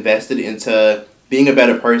try to invest it into being a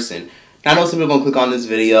better person. Now, I know some people are going to click on this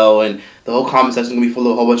video, and the whole comment section is going to be full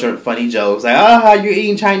of a whole bunch of funny jokes, like, you're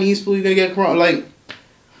eating Chinese food, you're going to get corona, like...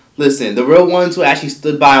 Listen, the real ones who actually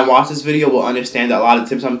stood by and watched this video will understand that a lot of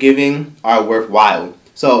tips I'm giving are worthwhile.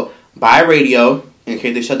 So, buy a radio in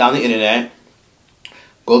case they shut down the internet.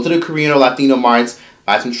 Go to the Korean or Latino marts,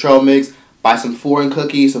 buy some trail mix, buy some foreign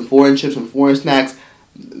cookies, some foreign chips, some foreign snacks,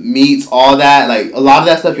 meats, all that. Like, a lot of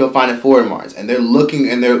that stuff you'll find at foreign marts. And they're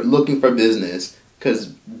looking for business. Because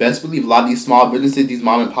best believe a lot of these small businesses, these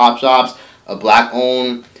mom and pop shops, a black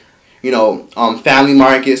owned, family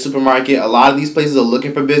market, supermarket, a lot of these places are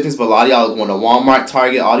looking for business, but a lot of y'all are going to Walmart,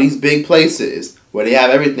 Target, all these big places where they have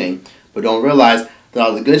everything, but don't realize that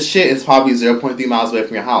all the good shit is probably 0.3 miles away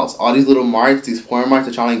from your house. All these little marts, these foreign marts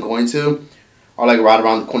that y'all ain't going to, are like right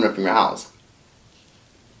around the corner from your house.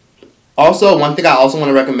 Also, one thing I also want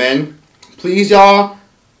to recommend, please y'all,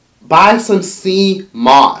 buy some sea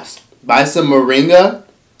moss. Buy some moringa,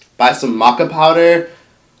 buy some maca powder,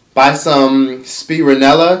 buy some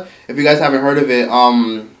spirulina. If you guys haven't heard of it,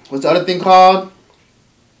 what's the other thing called?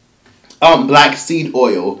 Black seed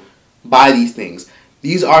oil. Buy these things.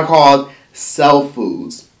 These are called cell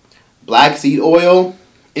foods. Black seed oil,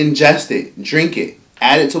 ingest it, drink it.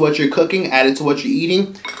 Add it to what you're cooking, add it to what you're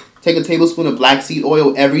eating. Take a tablespoon of black seed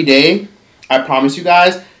oil every day. I promise you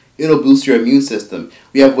guys, it'll boost your immune system.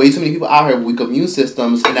 We have way too many people out here with weak immune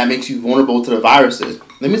systems, and that makes you vulnerable to the viruses.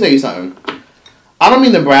 Let me tell you something. I don't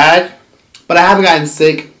mean to brag, but I haven't gotten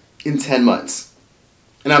sick in 10 months.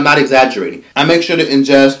 And I'm not exaggerating. I make sure to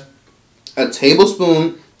ingest a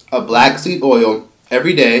tablespoon of black seed oil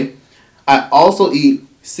every day. I also eat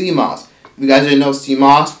sea moss. If you guys didn't know, sea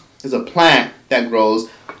moss is a plant that grows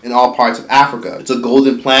in all parts of Africa. It's a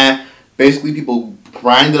golden plant. Basically, people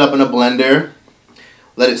grind it up in a blender,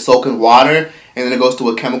 let it soak in water, and then it goes through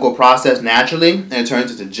a chemical process naturally, and it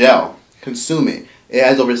turns into gel. Consume it. It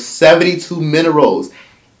has over 72 minerals,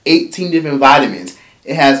 18 different vitamins.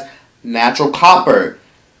 It has natural copper,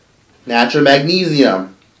 natural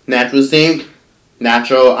magnesium, natural zinc,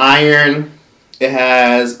 natural iron. It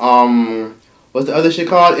has, what's the other shit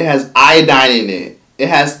called? It has iodine in it. It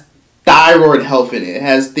has thyroid health in it. It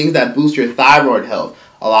has things that boost your thyroid health.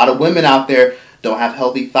 A lot of women out there don't have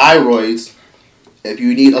healthy thyroids. If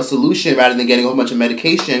you need a solution rather than getting a whole bunch of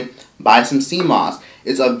medication, buy some sea moss.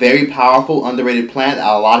 It's a very powerful, underrated plant that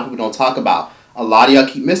a lot of people don't talk about. A lot of y'all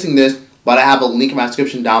keep missing this, but I have a link in my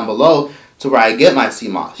description down below to where I get my sea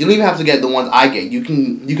moss. You don't even have to get the ones I get. You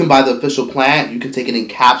can buy the official plant. You can take it in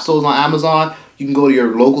capsules on Amazon. You can go to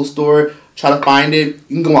your local store, try to find it.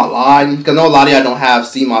 You can go online, because I know a lot of y'all don't have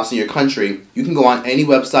sea moss in your country. You can go on any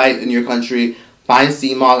website in your country, find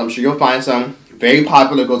sea moss. I'm sure you'll find some. Very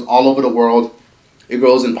popular. It goes all over the world. It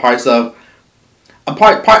grows in parts of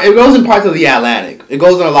it grows in parts of the Atlantic. It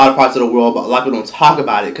goes in a lot of parts of the world, but a lot of people don't talk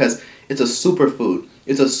about it because it's a superfood.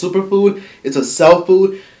 It's a superfood. It's a cell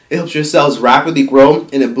food. It helps your cells rapidly grow,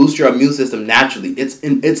 and it boosts your immune system naturally.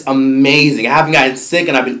 It's amazing. I haven't gotten sick,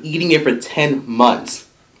 and I've been eating it for 10 months.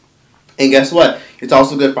 And guess what? It's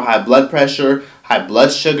also good for high blood pressure, high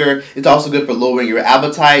blood sugar. It's also good for lowering your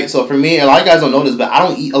appetite. So for me, a lot of guys don't know this, but I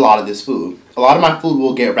don't eat a lot of this food. A lot of my food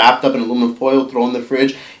will get wrapped up in aluminum foil, thrown in the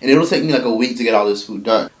fridge, and it'll take me like a week to get all this food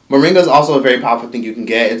done. Moringa is also a very powerful thing you can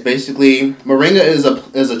get. It's basically, moringa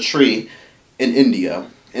is a tree in India.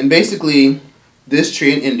 And basically, this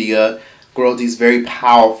tree in India grows these very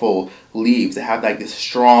powerful leaves that have like this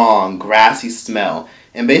strong, grassy smell.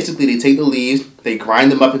 And basically, they take the leaves, they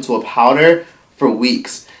grind them up into a powder for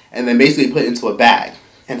weeks, and then basically put it into a bag.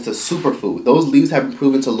 And it's a superfood. Those leaves have been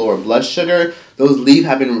proven to lower blood sugar. Those leaves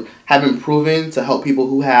have been proven to help people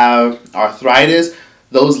who have arthritis.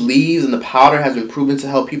 Those leaves and the powder has been proven to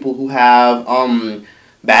help people who have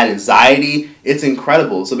bad anxiety. It's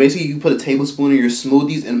incredible. So basically, you put a tablespoon in your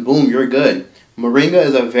smoothies, and boom, you're good. Moringa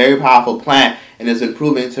is a very powerful plant, and it's been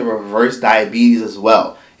proven to reverse diabetes as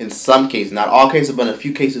well. In some cases, not all cases, but in a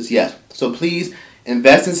few cases, yes. So please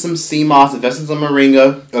invest in some sea moss, invest in some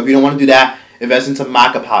moringa. Or if you don't want to do that, invest into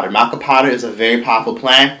maca powder. Maca powder is a very powerful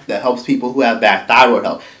plant that helps people who have bad thyroid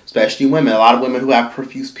health, especially women. A lot of women who have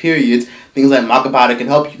profuse periods, things like maca powder can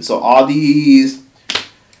help you. So all these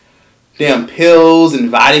damn pills and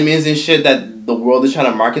vitamins and shit that the world is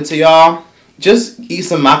trying to market to y'all, just eat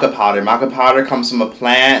some maca powder. Maca powder comes from a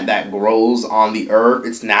plant that grows on the earth.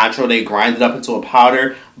 It's natural. They grind it up into a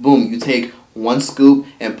powder. Boom, you take 1 scoop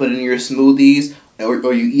and put it in your smoothies,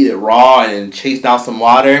 or you eat it raw and chase down some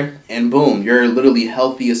water, and boom, you're literally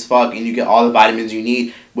healthy as fuck, and you get all the vitamins you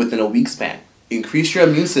need within a week span. Increase your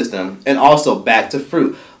immune system. And also, back to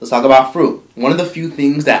fruit. Let's talk about fruit. One of the few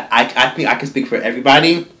things that I think I can speak for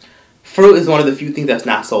everybody, fruit is one of the few things that's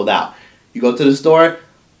not sold out. You go to the store,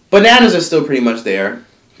 bananas are still pretty much there.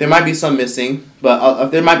 There might be some missing, but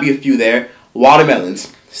there might be a few there.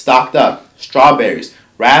 Watermelons, stocked up. Strawberries,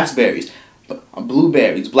 raspberries,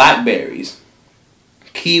 blueberries, blackberries,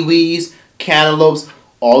 kiwis, cantaloupes,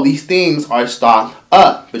 all these things are stocked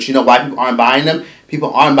up. But you know why people aren't buying them?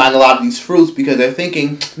 People aren't buying a lot of these fruits because they're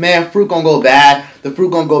thinking, man, fruit gonna go bad. The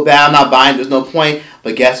fruit gonna go bad. I'm not buying it. There's no point.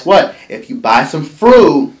 But guess what? If you buy some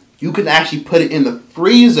fruit, you can actually put it in the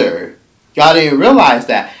freezer. Y'all didn't realize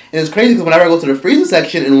that. And it's crazy because whenever I go to the freezer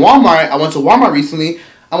section in Walmart, I went to Walmart recently,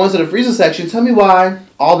 I went to the freezer section. Tell me why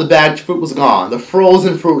all the bad fruit was gone. The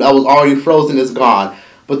frozen fruit that was already frozen is gone.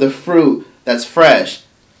 But the fruit that's fresh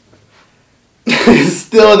is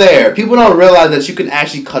still there. People don't realize that you can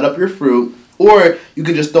actually cut up your fruit, or you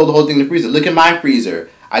can just throw the whole thing in the freezer. Look at my freezer.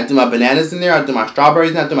 I threw my bananas in there, I threw my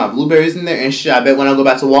strawberries in there, I threw my blueberries in there, and shit, I bet when I go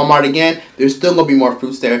back to Walmart again, there's still going to be more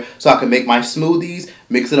fruits there, so I can make my smoothies,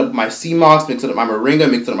 mix it up with my sea moss, mix it up with my moringa,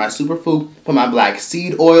 mix it up with my superfood, put my black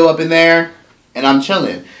seed oil up in there, and I'm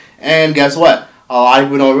chilling. And guess what? A lot of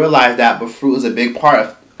people don't realize that, but fruit is a big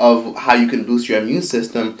part of how you can boost your immune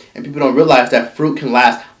system, and people don't realize that fruit can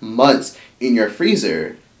last months in your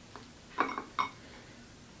freezer.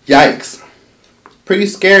 Yikes. Pretty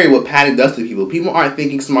scary what panic does to people. People aren't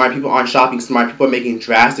thinking smart. People aren't shopping smart. People are making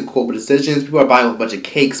drastic corporate decisions. People are buying a bunch of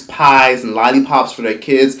cakes, pies, and lollipops for their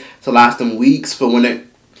kids to last them weeks for when they...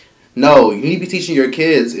 No, you need to be teaching your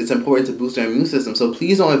kids it's important to boost their immune system. So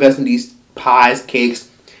please don't invest in these pies, cakes.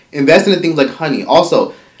 Invest in things like honey.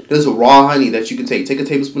 Also, there's raw honey that you can take. Take a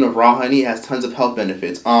tablespoon of raw honey. It has tons of health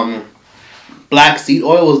benefits. Black seed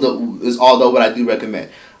oil is although what I do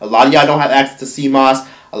recommend. A lot of y'all don't have access to sea moss.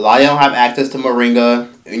 A lot of y'all don't have access to moringa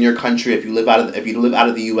in your country. If you live out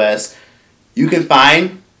of the U.S., you can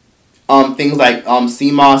find things like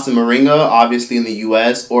sea moss and moringa, obviously in the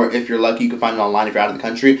U.S., or if you're lucky, you can find it online if you're out of the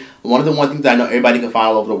country. One things that I know everybody can find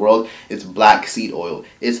all over the world is black seed oil.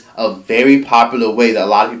 It's a very popular way that a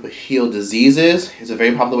lot of people heal diseases. It's a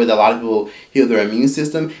very popular way that a lot of people heal their immune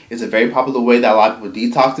system. It's a very popular way that a lot of people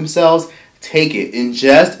detox themselves. Take it.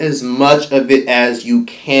 Ingest as much of it as you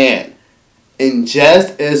can.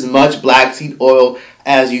 Ingest as much black seed oil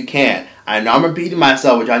as you can. I know I'm repeating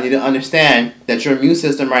myself, but y'all need to understand that your immune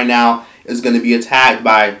system right now is going to be attacked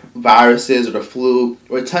by viruses or the flu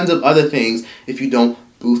or tons of other things if you don't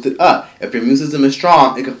boost it up. If your immune system is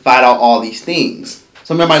strong, it can fight out all these things.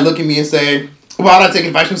 Somebody might look at me and say, well, I'm not taking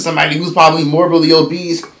advice from somebody who's probably morbidly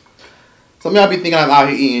obese. Some of y'all be thinking I'm out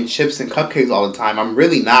here eating chips and cupcakes all the time. I'm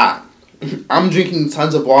really not. I'm drinking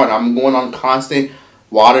tons of water. I'm going on constant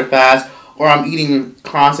water fast, or I'm eating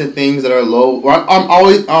constant things that are low, or I'm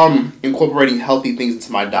always incorporating healthy things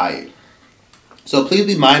into my diet. So please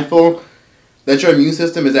be mindful that your immune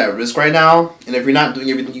system is at risk right now, and if you're not doing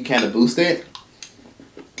everything you can to boost it,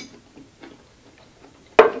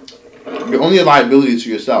 you're only a liability to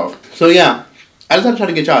yourself. So yeah, I just have to try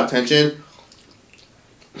to get y'all attention,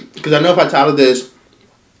 because I know if I titled this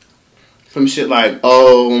some shit like,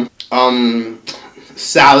 oh,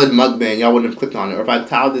 salad mukbang, y'all wouldn't have clicked on it. Or if I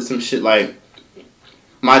titled this some shit like,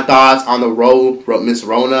 my thoughts on the road, Miss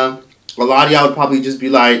Rona, a lot of y'all would probably just be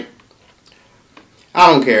like, I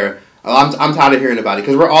don't care. I'm tired of hearing about it.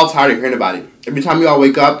 Because we're all tired of hearing about it. Every time we all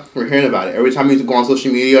wake up, we're hearing about it. Every time we go on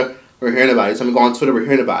social media, we're hearing about it. Every time we go on Twitter, we're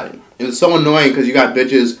hearing about it. And it's so annoying because you got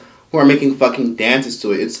bitches who are making fucking dances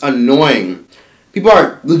to it. It's annoying. People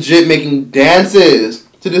are legit making dances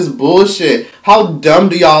to this bullshit. How dumb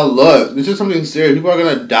do y'all look? This is something serious. People are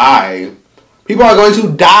going to die. People are going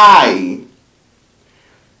to die.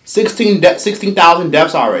 16,000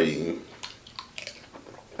 deaths already.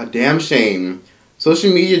 A damn shame.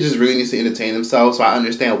 Social media just really needs to entertain themselves, so I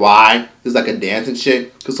understand why there's like a dance and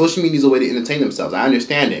shit. Because social media is a way to entertain themselves. I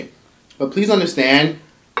understand it. But please understand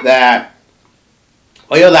that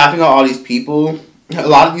while you're laughing at all these people, a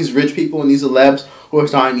lot of these rich people and these celebs who are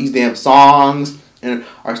starting these damn songs and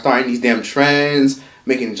are starting these damn trends,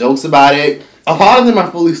 making jokes about it, a lot of them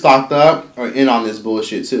are fully stocked up or in on this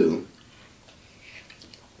bullshit too.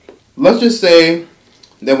 Let's just say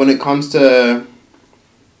that when it comes to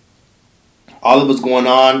all of what's going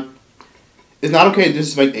on, it's not okay to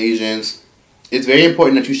disrespect Asians. It's very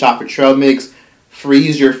important that you shop for trail mix,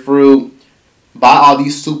 freeze your fruit, buy all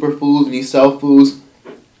these superfoods and these self foods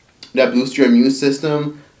that boost your immune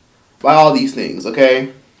system. Buy all these things,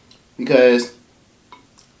 okay? Because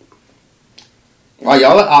while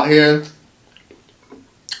y'all are out here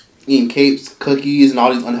eating cakes, cookies, and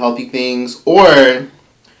all these unhealthy things, or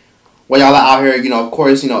while y'all are out here, of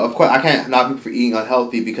course, I can't knock people for eating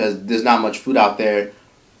unhealthy because there's not much food out there,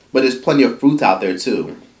 but there's plenty of fruits out there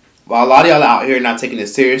too. While a lot of y'all are out here not taking it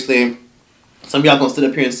seriously, some of y'all gonna sit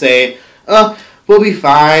up here and say, we'll be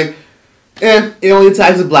fine. It only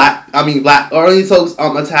attacks or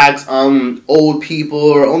only attacks old people,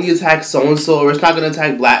 or only attacks so-and-so, or it's not gonna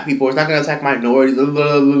attack black people, or it's not gonna attack minorities, blah,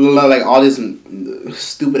 blah, blah, blah, like all this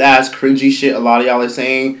stupid ass cringy shit a lot of y'all are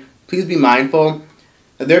saying. Please be mindful.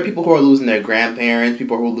 There are people who are losing their grandparents,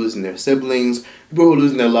 people who are losing their siblings, people who are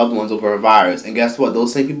losing their loved ones over a virus. And guess what?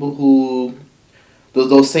 Those same people who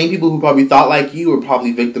probably thought like you are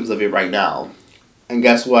probably victims of it right now. And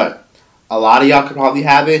guess what? A lot of y'all could probably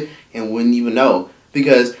have it and wouldn't even know.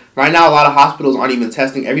 Because right now a lot of hospitals aren't even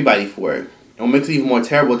testing everybody for it. And what makes it even more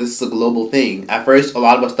terrible, this is a global thing. At first, a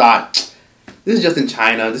lot of us thought, this is just in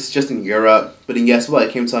China, this is just in Europe. But then guess what?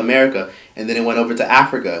 It came to America. And then it went over to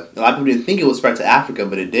Africa. A lot of people didn't think it would spread to Africa,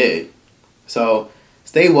 but it did. So,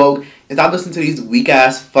 stay woke and stop listening to these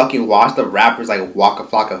weak-ass fucking washed-up rappers like Waka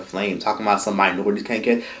Flocka Flame talking about some minorities can't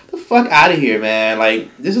get the fuck out of here, man. Like,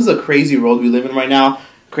 this is a crazy world we live in right now.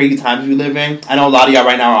 Crazy times we live in. I know a lot of y'all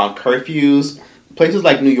right now are on curfews. Places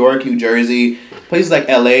like New York, New Jersey, places like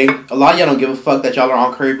LA, a lot of y'all don't give a fuck that y'all are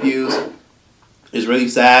on curfews. It's really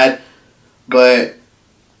sad. But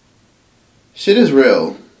shit is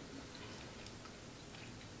real.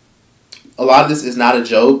 A lot of this is not a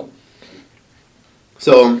joke.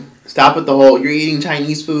 So stop with the whole, you're eating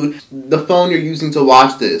Chinese food. The phone you're using to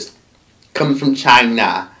watch this comes from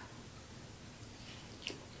China.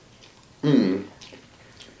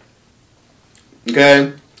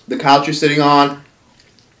 Okay? The couch you're sitting on,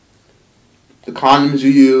 the condoms you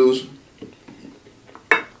use,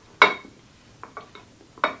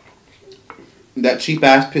 that cheap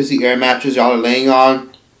ass pissy air mattress y'all are laying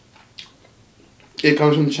on, it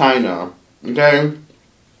comes from China. Okay?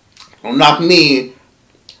 Don't knock me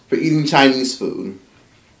for eating Chinese food.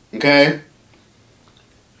 Okay?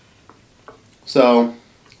 So,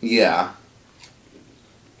 yeah.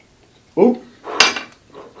 Oh.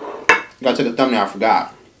 Gotta take a thumbnail, I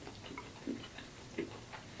forgot.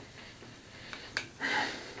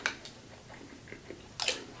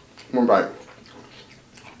 One bite.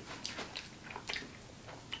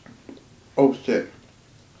 Oh shit.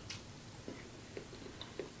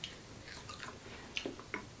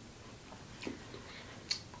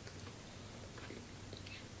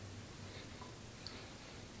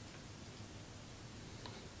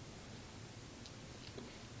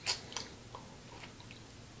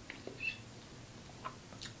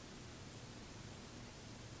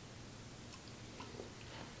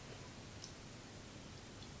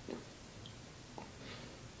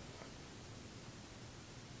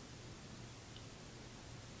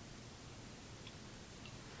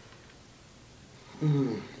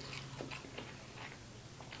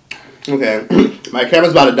 Okay, my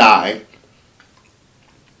camera's about to die.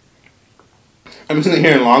 I'm just sitting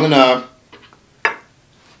here long enough.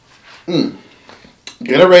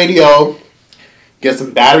 Get a radio. Get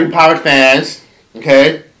some battery-powered fans.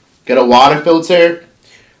 Okay? Get a water filter.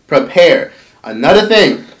 Prepare. Another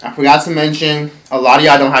thing I forgot to mention. A lot of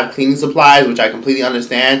y'all don't have cleaning supplies, which I completely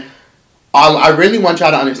understand. I really want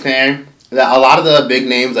y'all to understand that a lot of the big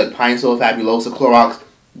names like Pine Sol, Fabulosa, Clorox,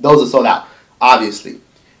 those are sold out, obviously.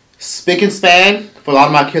 Spick and Span, for a lot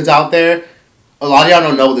of my kids out there, a lot of y'all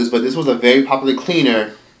don't know this, but this was a very popular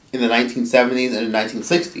cleaner in the 1970s and the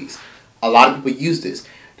 1960s. A lot of people used this.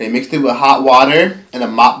 They mixed it with hot water and a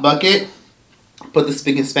mop bucket, put the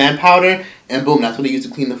Spick and Span powder, and boom, that's what they used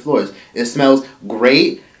to clean the floors. It smells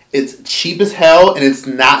great, it's cheap as hell, and it's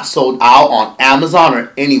not sold out on Amazon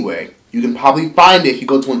or anywhere. You can probably find it if you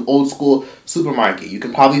go to an old school supermarket. You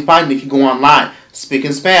can probably find it if you go online. Spick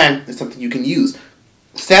and Span is something you can use.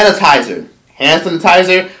 Sanitizer. Hand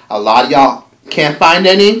sanitizer. A lot of y'all can't find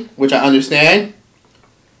any, which I understand.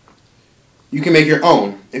 You can make your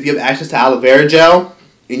own. If you have access to aloe vera gel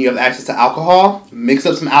and you have access to alcohol, mix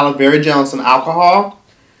up some aloe vera gel and some alcohol.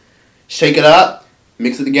 Shake it up.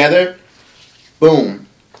 Mix it together. Boom.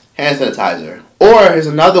 Hand sanitizer. Or here's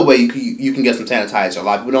another way you can get some sanitizer. A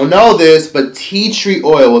lot of people don't know this, but tea tree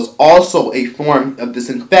oil is also a form of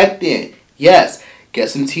disinfectant. Yes, get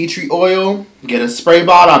some tea tree oil, get a spray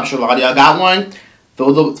bottle. I'm sure a lot of y'all got one.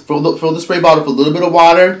 Fill the spray bottle with a little bit of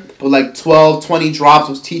water. Put like 12, 20 drops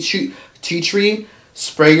of tea tree.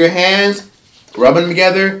 Spray your hands, rub them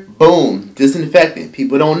together. Boom, disinfectant.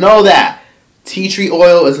 People don't know that. Tea tree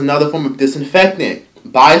oil is another form of disinfectant.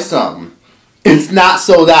 Buy some. It's not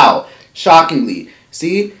sold out. Shockingly.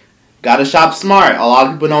 See? Gotta shop smart. A lot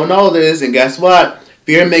of people don't know this, and guess what?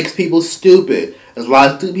 Fear makes people stupid. There's a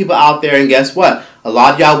lot of stupid people out there, and guess what? A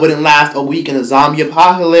lot of y'all wouldn't last a week in a zombie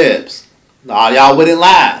apocalypse. A lot of y'all wouldn't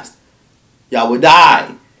last. Y'all would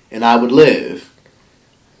die, and I would live.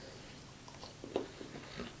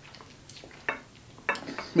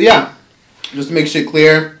 But yeah, just to make shit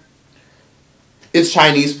clear, it's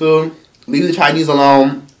Chinese food. Leave the Chinese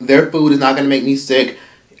alone. Their food is not going to make me sick.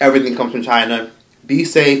 Everything comes from China. Be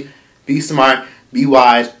safe, be smart, be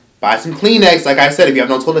wise. Buy some Kleenex, like I said, if you have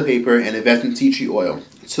no toilet paper, and invest in tea tree oil.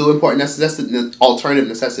 2 important alternative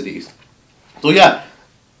necessities. So yeah.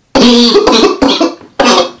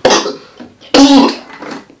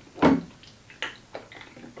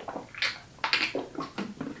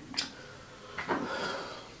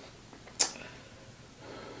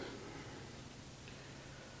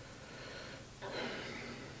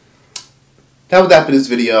 That was that for this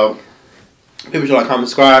video. People should like, comment,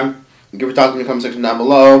 subscribe. Give your thoughts in the comment section down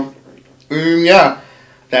below. Yeah,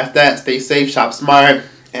 that's that. Stay safe, shop smart,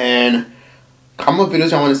 and comment what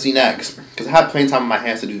videos y'all want to see next. Because I have plenty of time on my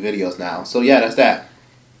hands to do videos now. So yeah, that's that.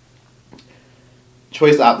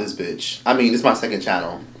 Choice out this bitch. I mean, this is my second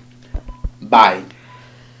channel. Bye.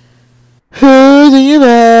 Who do you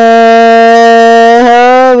love?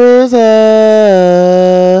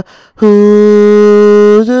 Who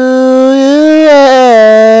do you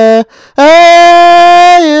love?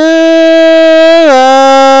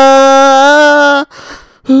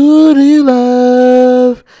 Who do you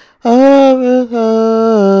love?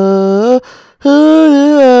 Who do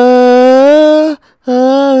you love?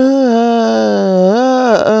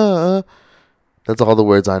 That's all the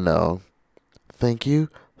words I know. Thank you.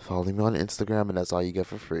 Follow me on Instagram, and that's all you get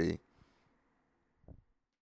for free.